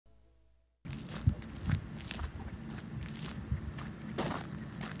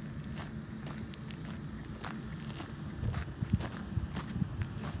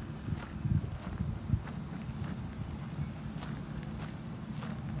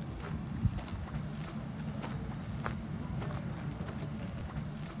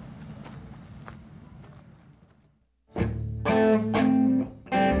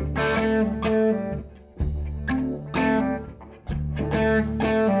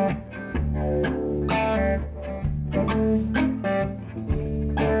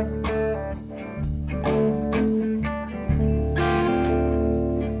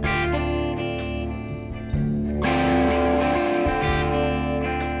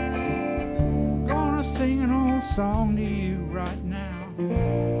Gonna sing an old song to you right now,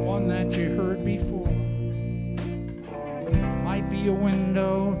 one that you heard before. Might be a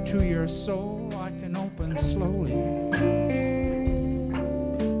window to your soul I can open slowly.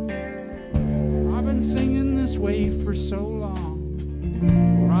 I've been singing this way for so long,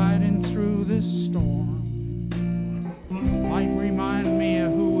 riding through this storm. Might remind me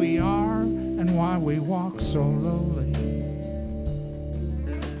of who we are and why we walk so lowly.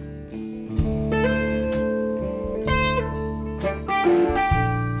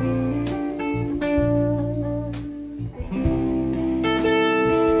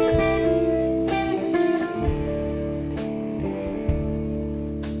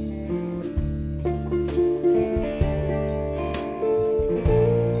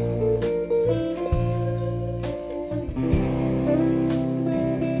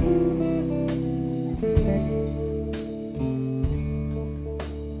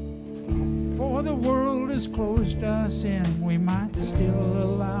 Closed us in, we might still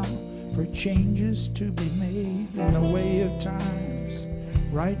allow for changes to be made in the way of times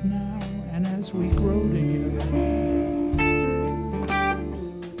right now and as we grow together.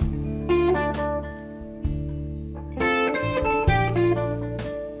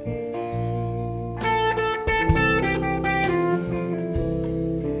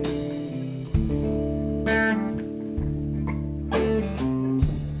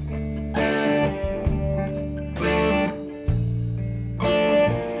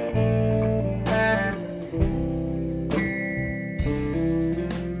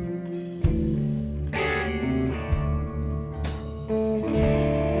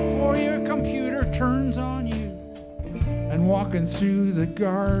 Turns on you and walking through the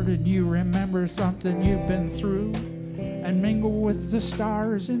garden, you remember something you've been through and mingle with the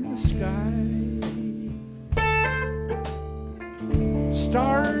stars in the sky.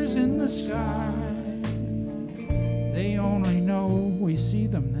 Stars in the sky, they only know we see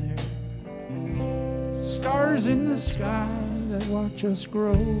them there. Stars in the sky that watch us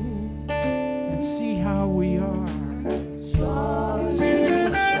grow and see how we are. Stars in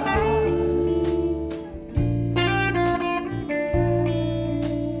the sky.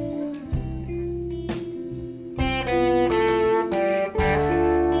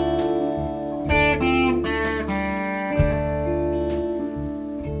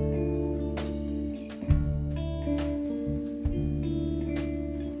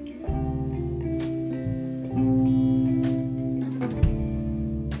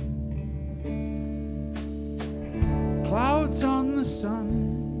 Clouds on the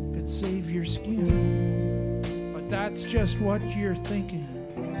sun could save your skin, but that's just what you're thinking.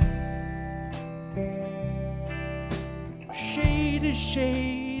 Shade is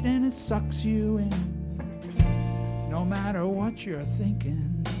shade and it sucks you in, no matter what you're thinking.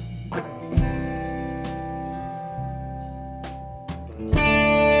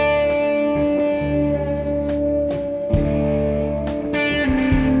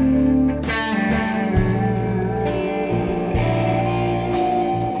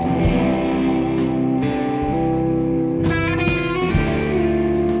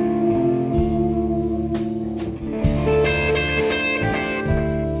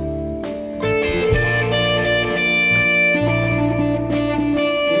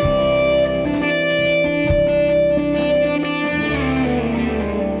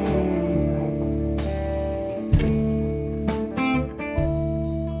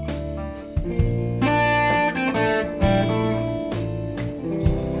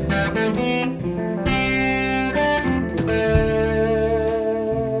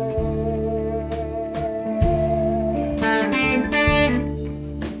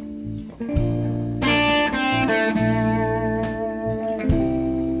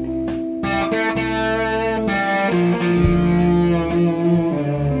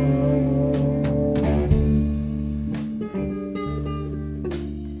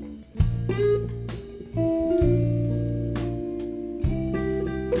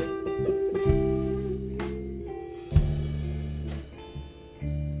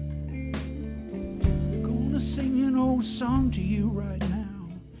 Sing an old song to you right now.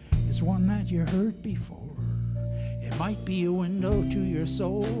 It's one that you heard before. It might be a window to your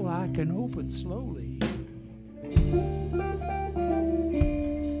soul I can open slowly.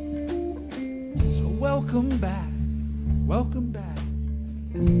 So welcome back, welcome back.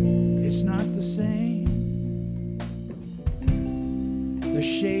 It's not the same. The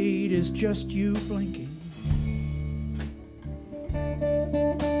shade is just you blinking.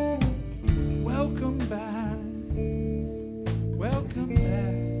 Welcome back, welcome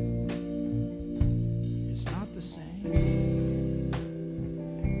back. It's not the same.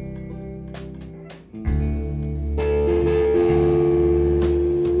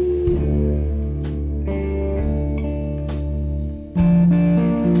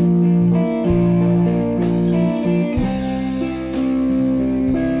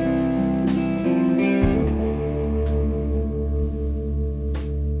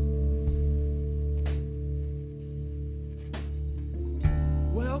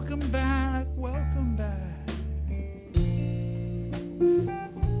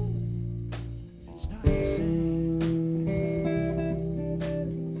 same.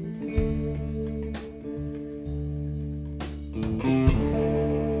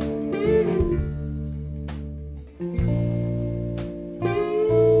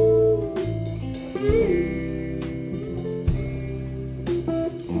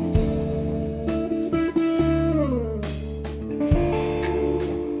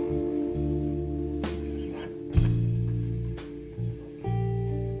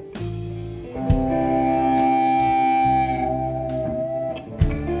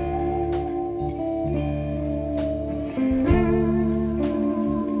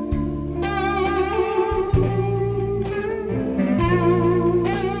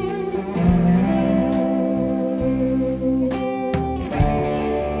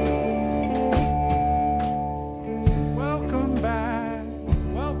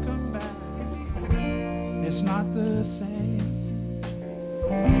 It's not the same.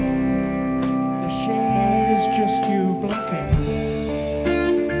 The shade is just you blinking.